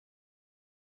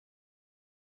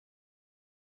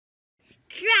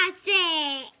Trust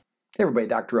it! Hey everybody,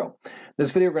 Dr. O. In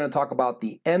this video we're going to talk about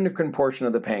the endocrine portion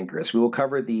of the pancreas. We will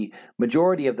cover the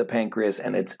majority of the pancreas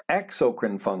and its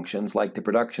exocrine functions like the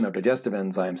production of digestive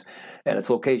enzymes and its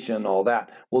location and all that.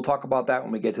 We'll talk about that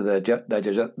when we get to the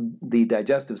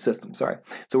digestive system. So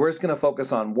we're just going to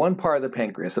focus on one part of the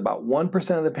pancreas. About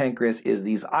 1% of the pancreas is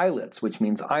these islets, which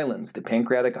means islands, the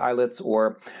pancreatic islets,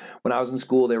 or when I was in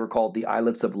school they were called the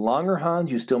islets of Langerhans.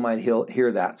 You still might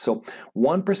hear that. So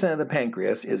 1% of the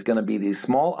pancreas is going to be these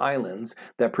small islands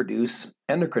that produce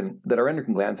endocrine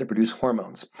glands that produce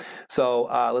hormones. So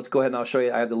let's go ahead and I'll show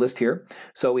you. I have the list here.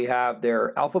 So we have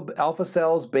their alpha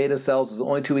cells, beta cells is the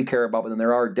only two we care about, but then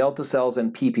there are delta cells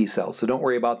and PP cells. So don't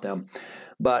worry about them.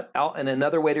 But and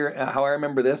another way to how I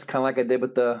remember this, kind of like I did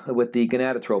with the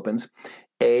gonadotropins.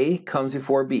 A comes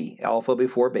before B, alpha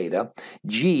before beta.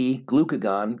 G,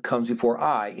 glucagon, comes before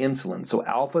I, insulin. So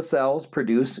alpha cells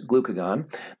produce glucagon,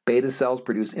 beta cells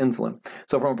produce insulin.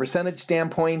 So from a percentage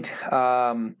standpoint,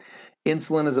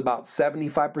 insulin is about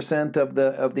 75%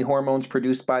 of the hormones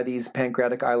produced by these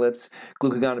pancreatic islets.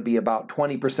 Glucagon would be about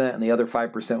 20%, and the other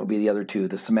 5% would be the other two,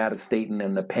 the somatostatin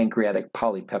and the pancreatic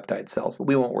polypeptide cells. But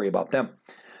we won't worry about them.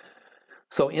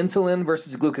 So insulin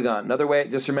versus glucagon. Another way,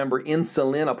 just remember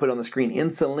insulin, I'll put it on the screen,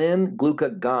 insulin,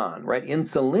 glucagon, right?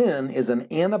 Insulin is an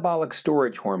anabolic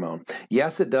storage hormone.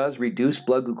 Yes, it does reduce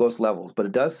blood glucose levels, but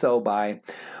it does so by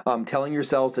telling your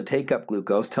cells to take up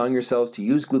glucose, telling your cells to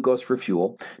use glucose for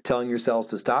fuel, telling your cells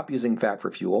to stop using fat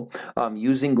for fuel,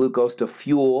 using glucose to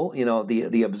fuel,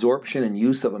 the absorption and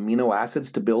use of amino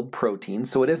acids to build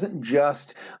proteins. So it isn't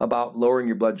just about lowering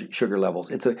your blood sugar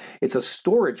levels. It's a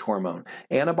storage hormone.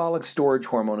 Anabolic storage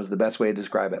hormone is the best way to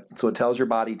describe it. So it tells your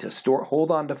body to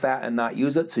hold on to fat and not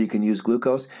use it so you can use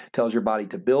glucose. It tells your body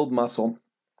to build muscle,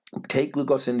 take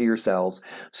glucose into your cells,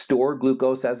 store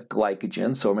glucose as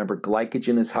glycogen. So remember,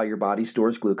 glycogen is how your body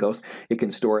stores glucose. It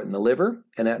can store it in the liver,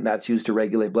 and that's used to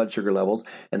regulate blood sugar levels,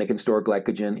 and it can store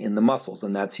glycogen in the muscles,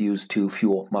 and that's used to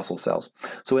fuel muscle cells.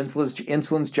 So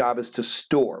insulin's job is to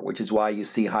store, which is why you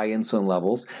see high insulin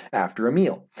levels after a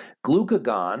meal.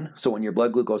 Glucagon, so when your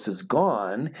blood glucose is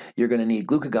gone, you're going to need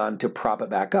glucagon to prop it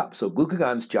back up. So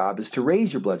glucagon's job is to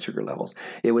raise your blood sugar levels.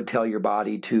 It would tell your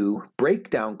body to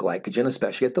break down glycogen,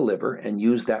 especially at the liver, and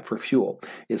use that for fuel.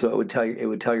 So it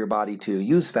would tell your body to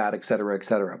use fat, etc.,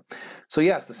 etc. So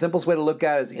yes, the simplest way to look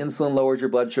at it is insulin lowers your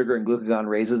blood sugar and glucagon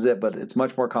raises it, but it's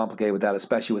much more complicated with that,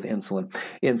 especially with insulin.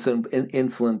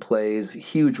 Insulin plays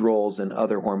huge roles in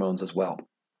other hormones as well.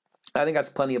 I think that's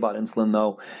plenty about insulin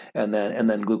though, and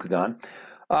then glucagon.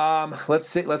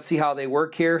 Let's see how they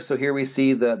work here. So here we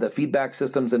see the feedback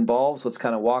systems involved. So let's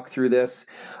kind of walk through this.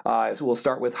 So we'll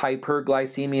start with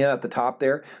hyperglycemia at the top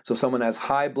there. So if someone has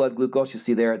high blood glucose, you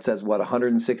see there it says what,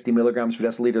 160 milligrams per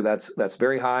deciliter. That's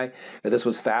very high. If this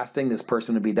was fasting, this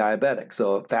person would be diabetic.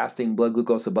 So fasting blood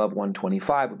glucose above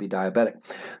 125 would be diabetic.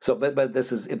 So but if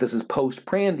this is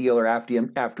postprandial or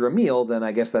after a meal, then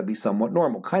I guess that'd be somewhat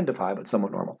normal, kind of high, but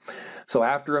somewhat normal. So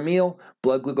after a meal,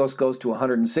 blood glucose goes to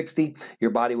 160.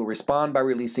 Your body will respond by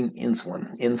releasing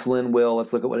insulin. Insulin will,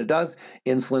 let's look at what it does.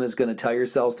 Insulin is going to tell your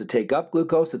cells to take up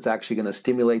glucose. It's actually going to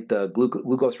stimulate the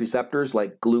glucose receptors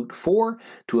like GLUT4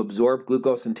 to absorb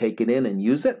glucose and take it in and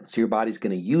use it. So your body's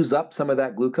going to use up some of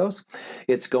that glucose.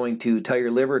 It's going to tell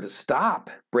your liver to stop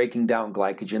breaking down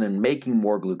glycogen and making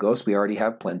more glucose. We already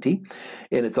have plenty.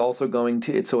 And it's also going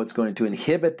to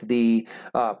inhibit the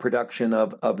production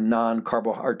of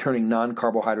turning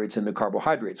non-carbohydrates into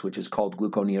carbohydrates, which is called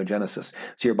gluconeogenesis.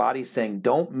 So your body's saying,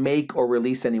 don't make or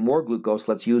release any more glucose.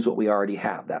 Let's use what we already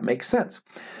have. That makes sense.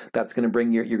 That's going to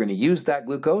bring you're going to use that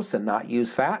glucose and not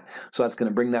use fat. So that's going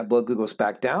to bring that blood glucose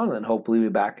back down and then hopefully be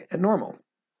back at normal.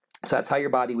 So that's how your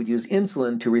body would use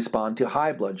insulin to respond to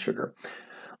high blood sugar.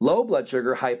 Low blood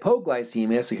sugar,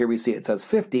 hypoglycemia, so here we see it says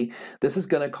 50, this is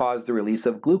going to cause the release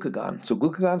of glucagon. So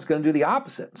glucagon is going to do the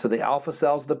opposite. So the alpha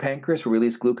cells of the pancreas will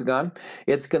release glucagon.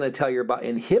 It's going to tell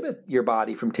inhibit your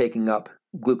body from taking up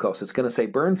glucose. It's going to say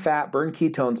burn fat, burn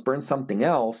ketones, burn something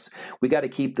else. We got to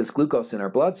keep this glucose in our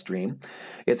bloodstream.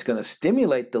 It's going to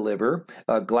stimulate the liver,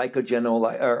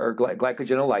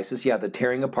 glycogenolysis, the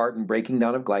tearing apart and breaking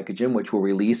down of glycogen, which will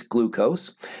release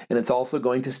glucose. And it's also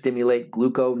going to stimulate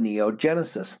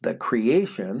gluconeogenesis, the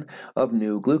creation of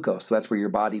new glucose. So that's where your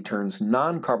body turns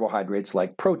non-carbohydrates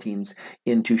like proteins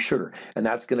into sugar. And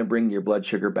that's going to bring your blood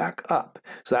sugar back up.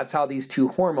 So that's how these two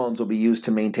hormones will be used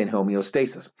to maintain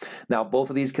homeostasis. Now, both Both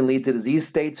of these can lead to disease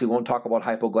states. We won't talk about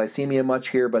hypoglycemia much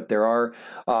here, but there's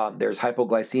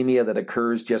hypoglycemia that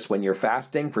occurs just when you're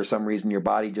fasting. For some reason, your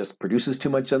body just produces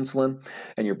too much insulin,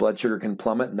 and your blood sugar can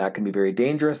plummet, and that can be very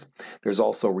dangerous. There's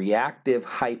also reactive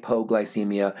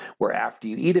hypoglycemia, where after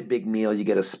you eat a big meal, you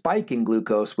get a spike in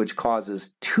glucose, which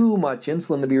causes too much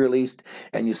insulin to be released,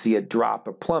 and you see a drop,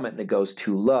 a plummet, and it goes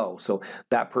too low. So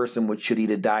that person should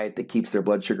eat a diet that keeps their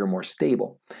blood sugar more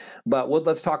stable. But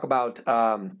let's talk about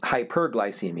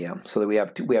hyperglycemia. So that we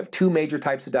have two major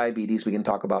types of diabetes. We can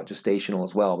talk about gestational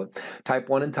as well, but type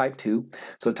 1 and type 2.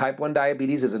 So type 1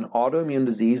 diabetes is an autoimmune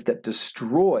disease that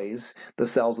destroys the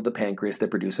cells of the pancreas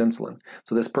that produce insulin.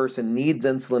 So this person needs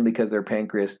insulin because their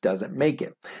pancreas doesn't make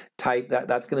it.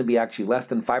 That's going to be actually less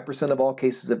than 5% of all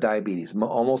cases of diabetes.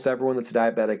 Almost everyone that's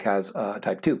diabetic has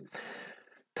type 2.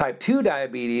 Type 2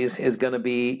 diabetes is going to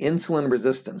be insulin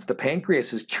resistance. The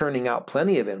pancreas is churning out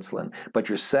plenty of insulin, but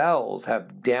your cells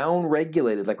have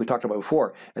down-regulated, like we talked about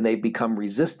before, and they've become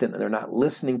resistant, and they're not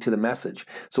listening to the message.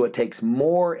 So it takes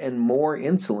more and more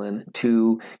insulin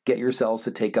to get your cells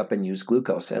to take up and use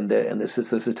glucose, and this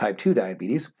is type 2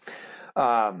 diabetes.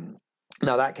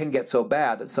 Now that can get so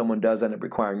bad that someone does end up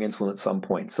requiring insulin at some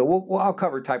point. So I'll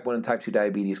cover type 1 and type 2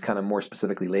 diabetes kind of more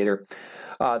specifically later.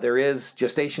 There is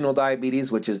gestational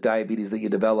diabetes, which is diabetes that you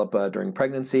develop during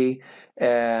pregnancy,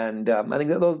 and I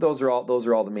think that those are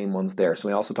all the main ones there. So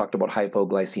we also talked about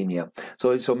hypoglycemia.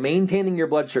 So maintaining your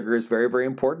blood sugar is very, very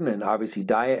important, and obviously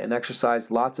diet and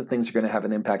exercise, lots of things are going to have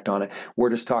an impact on it.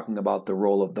 We're just talking about the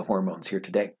role of the hormones here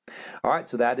today. All right,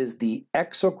 so that is the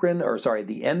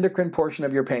the endocrine portion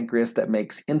of your pancreas that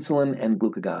makes insulin and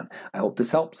glucagon. I hope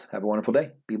this helps. Have a wonderful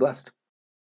day. Be blessed.